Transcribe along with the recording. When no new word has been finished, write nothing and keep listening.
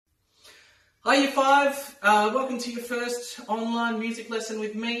Hi Year 5, welcome to your first online music lesson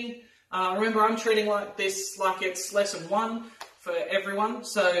with me. Remember, I'm treating this like it's lesson 1 for everyone,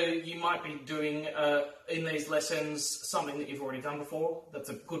 so you might be doing in these lessons something that you've already done before. That's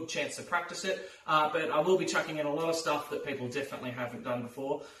a good chance to practice it, but I will be chucking in a lot of stuff that people definitely haven't done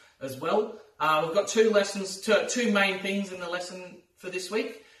before as well. We've got two main things in the lesson for this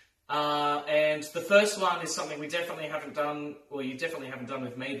week. And the first one is something we definitely haven't done, or you definitely haven't done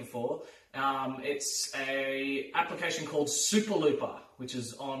with me before. It's an application called Superlooper, which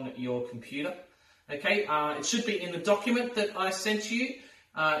is on your computer. Okay, it should be in the document that I sent you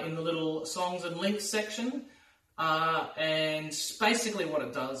in the little songs and links section. And basically what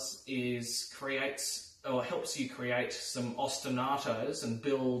it does is helps you create some ostinatos and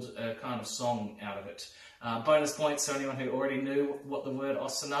build a kind of song out of it. Bonus points to anyone who already knew what the word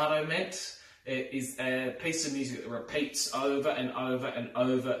ostinato meant. It is a piece of music that repeats over and over and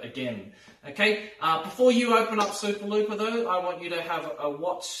over again. Okay, before you open up Superlooper though, I want you to have a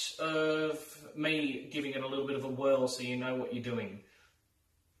watch of me giving it a little bit of a whirl so you know what you're doing.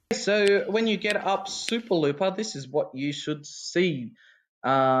 So when you get up Superlooper, this is what you should see.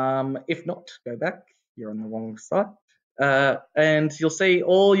 If not, go back. You're on the wrong side. And you'll see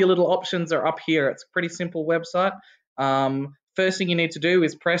all your little options are up here. It's a pretty simple website. First thing you need to do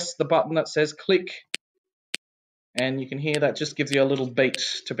is press the button that says click. And you can hear that just gives you a little beat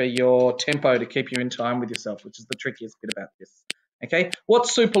to be your tempo to keep you in time with yourself, which is the trickiest bit about this. Okay, what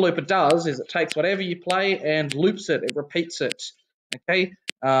Superlooper does is it takes whatever you play and loops it. It repeats it. Okay,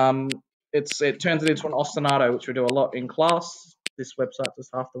 it turns it into an ostinato, which we do a lot in class. This website does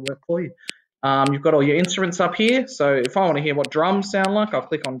half the work for you. You've got all your instruments up here. So if I want to hear what drums sound like, I'll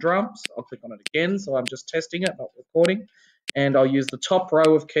click on drums. I'll click on it again. So I'm just testing it, not recording. And I'll use the top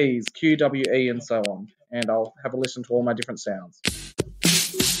row of keys, Q, W, E, and so on. And I'll have a listen to all my different sounds.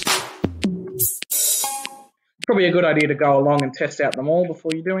 Probably a good idea to go along and test out them all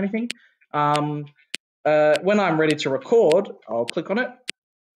before you do anything. When I'm ready to record, I'll click on it.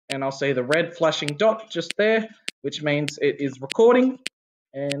 And I'll see the red flashing dot just there, which means it is recording.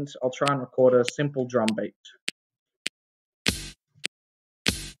 And I'll try and record a simple drum beat.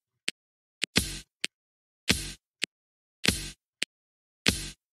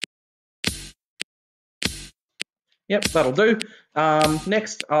 Yep, that'll do.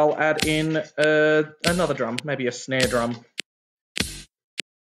 Next, I'll add in another drum, maybe a snare drum.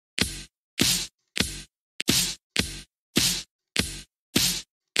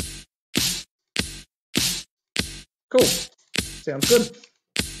 Cool. Sounds good.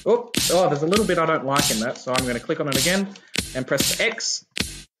 Oh, there's a little bit I don't like in that, so I'm going to click on it again and press the X.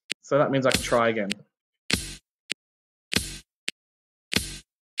 So that means I can try again.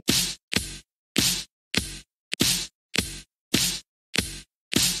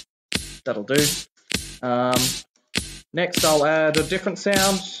 That'll do. Next, I'll add a different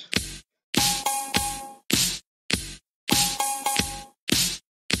sound.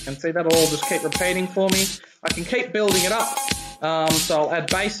 And see, that'll all just keep repeating for me. I can keep building it up. So I'll add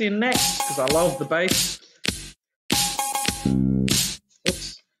bass in next, because I love the bass.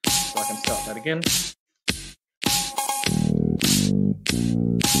 Oops. So I can start that again.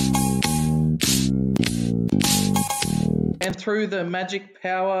 And through the magic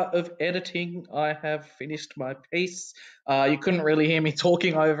power of editing, I have finished my piece. You couldn't really hear me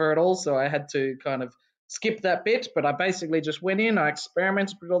talking over it all, so I had to kind of skip that bit, but I basically just went in, I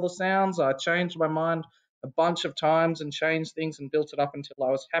experimented with all the sounds, I changed my mind a bunch of times and changed things and built it up until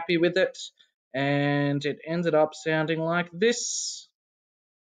I was happy with it, and it ended up sounding like this.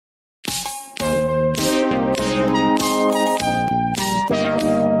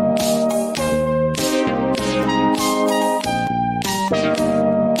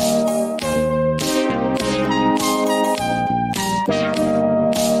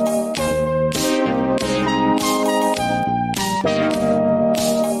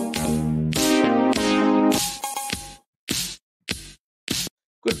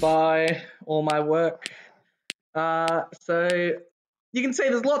 Goodbye, all my work. So you can see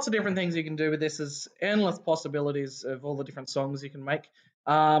there's lots of different things you can do with this. There's endless possibilities of all the different songs you can make.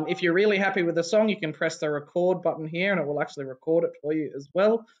 If you're really happy with the song, you can press the record button here and it will actually record it for you as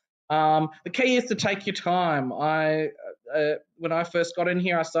well. The key is to take your time. When I first got in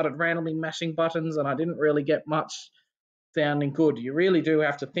here, I started randomly mashing buttons and I didn't really get much sounding good. You really do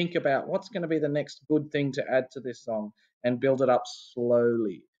have to think about what's going to be the next good thing to add to this song and build it up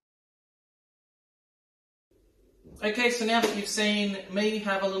slowly. Okay, so now that you've seen me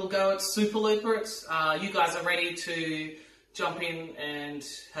have a little go at Superlooper, you guys are ready to jump in and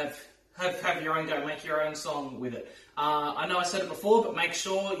have your own go, make your own song with it. I know I said it before, but make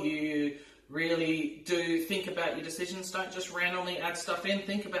sure you Really do think about your decisions. Don't just randomly add stuff in.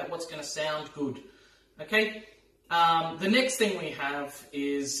 Think about what's going to sound good. Okay? The next thing we have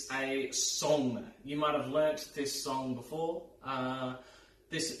is a song. You might have learnt this song before.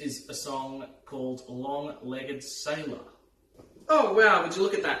 This is a song called Long-Legged Sailor. Oh wow, would you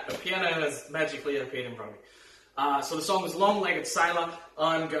look at that? A piano has magically appeared in front of me. So the song is Long-Legged Sailor.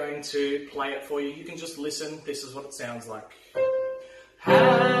 I'm going to play it for you. You can just listen. This is what it sounds like.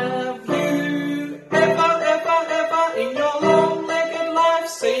 Have you ever in your long-legged life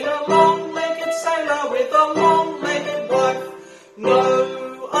seen a long-legged sailor with a long-legged wife?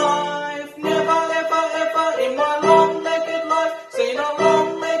 No, I've never in my long-legged life seen a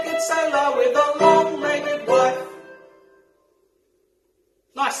long-legged sailor with a long-legged wife.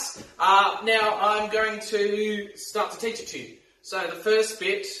 Nice. Now I'm going to start to teach it to you. So the first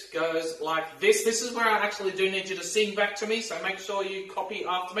bit goes like this. This is where I actually do need you to sing back to me, so make sure you copy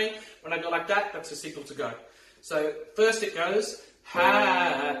after me. When I go like that, that's a signal to go. So first it goes,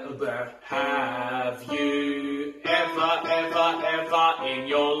 have you ever in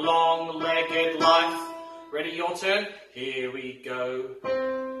your long-legged life? Ready, your turn? Here we go.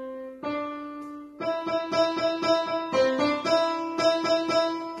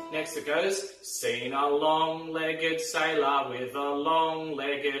 Next it goes, seen a long-legged sailor with a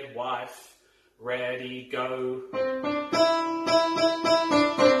long-legged wife. Ready, go.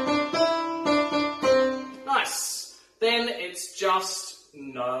 Nice. Then it's just,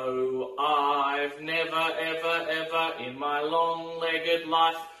 no, I've never ever in my long-legged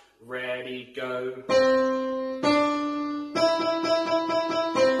life. Ready, go.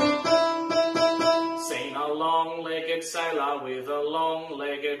 Seen a long-legged sailor with a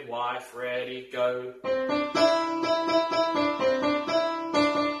long-legged wife. Ready, go.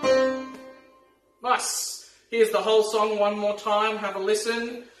 Nice. Here's the whole song one more time. Have a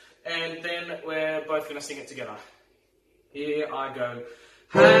listen. And then we're both going to sing it together. Here I go.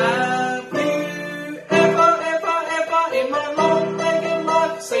 Have you ever in my long-legged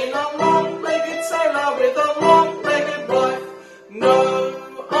life seen a long-legged sailor with a long-legged wife?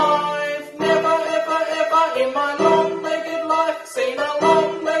 No, I've never ever in my long-legged life seen a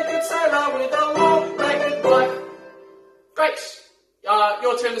long-legged sailor with a long-legged wife. Great.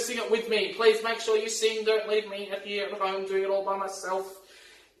 Your turn to sing it with me. Please make sure you sing. Don't leave me here at home doing it all by myself.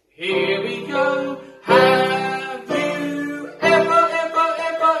 Here we go. Have you ever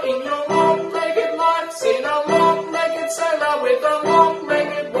in your long-legged life seen a long-legged sailor with a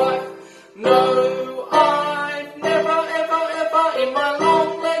long-legged wife? No, I've never ever in my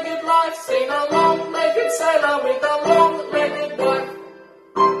long-legged life seen a long-legged sailor with a long-legged wife.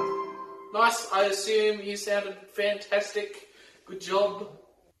 Nice. I assume you sounded fantastic. Good job.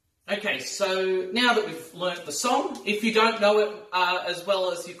 Okay, so now that we've learnt the song, if you don't know it as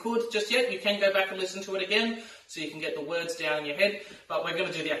well as you could just yet, you can go back and listen to it again so you can get the words down in your head, but we're going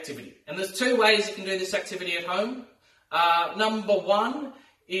to do the activity. And there's two ways you can do this activity at home. Number one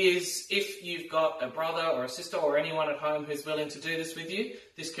is if you've got a brother or a sister or anyone at home who's willing to do this with you,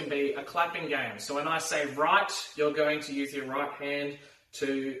 this can be a clapping game. So when I say right, you're going to use your right hand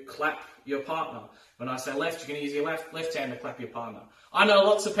to clap your partner. When I say left, you're going to use your left hand to clap your partner. I know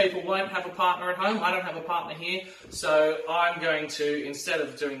lots of people won't have a partner at home. I don't have a partner here. So I'm going to, instead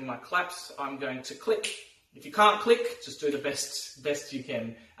of doing my claps, I'm going to click. If you can't click, just do the best you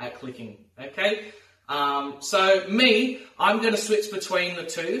can at clicking. Okay? So I'm going to switch between the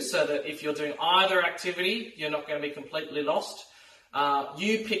two so that if you're doing either activity, you're not going to be completely lost.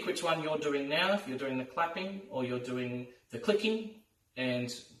 You pick which one you're doing now, if you're doing the clapping or you're doing the clicking,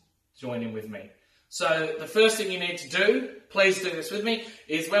 and join in with me. So the first thing you need to do, please do this with me,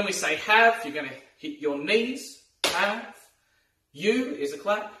 is when we say have, you're going to hit your knees, have, you is a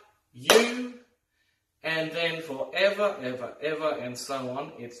clap, you, and then for ever, and so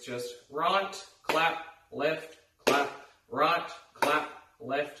on, it's just right, clap, left, clap, right, clap,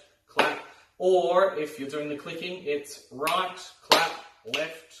 left, clap. Or if you're doing the clicking, it's right, clap,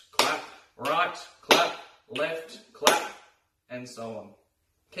 left, clap, right, clap, left, clap, and so on.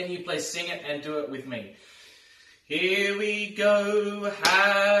 Can you please sing it and do it with me? Here we go.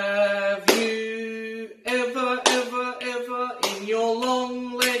 Have you ever in your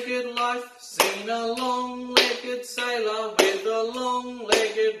long-legged life seen a long-legged sailor with a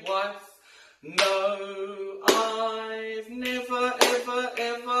long-legged wife? No, I've never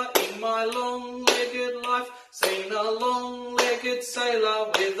ever in my long-legged life seen a long-legged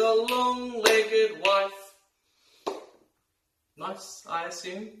sailor with a long-legged wife. Nice, I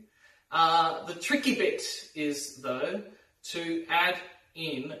assume. The tricky bit is, though, to add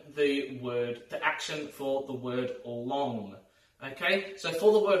in the action for the word long. Okay, so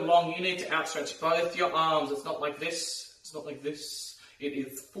for the word long, you need to outstretch both your arms. It's not like this. It's not like this. It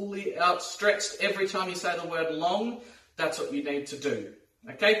is fully outstretched every time you say the word long. That's what you need to do.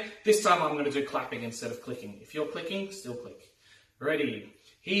 Okay, this time I'm going to do clapping instead of clicking. If you're clicking, still click. Ready?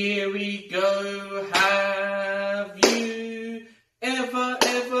 Here we go. Have you ever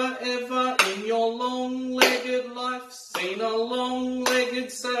in your long-legged life seen a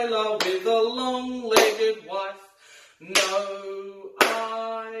long-legged sailor with a long-legged wife? No,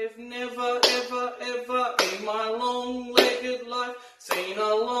 I've never in my long-legged life seen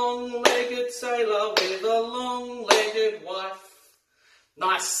a long-legged sailor with a long-legged wife.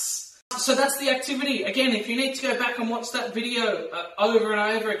 Nice. So that's the activity. Again, if you need to go back and watch that video over and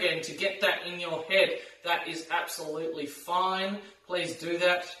over again to get that in your head, that is absolutely fine. Please do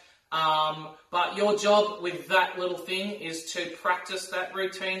that. But your job with that little thing is to practice that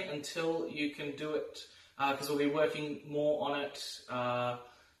routine until you can do it. Because we'll be working more on it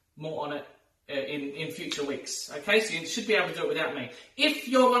in future weeks. Okay, so you should be able to do it without me. If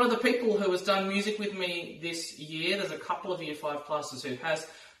you're one of the people who has done music with me this year, there's a couple of Year 5 classes who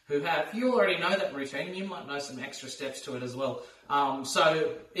have, you already know that routine. You might know some extra steps to it as well.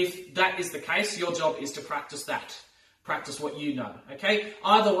 So if that is the case, your job is to practice that. Practice what you know. Okay.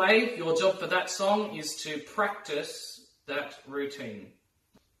 Either way, your job for that song is to practice that routine.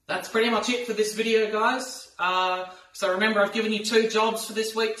 That's pretty much it for this video, guys. So remember, I've given you 2 jobs for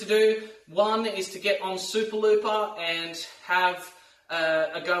this week to do. One is to get on Super Looper and have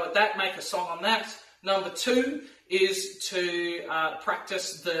a go at that, make a song on that. Number 2 is to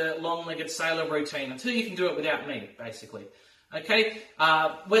practice the long-legged sailor routine until you can do it without me, basically. Okay,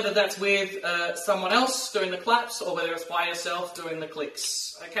 whether that's with someone else doing the claps or whether it's by yourself doing the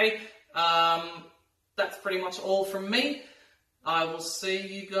clicks. Okay, that's pretty much all from me. I will see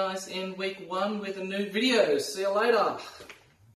you guys in week 1 with a new video. See you later.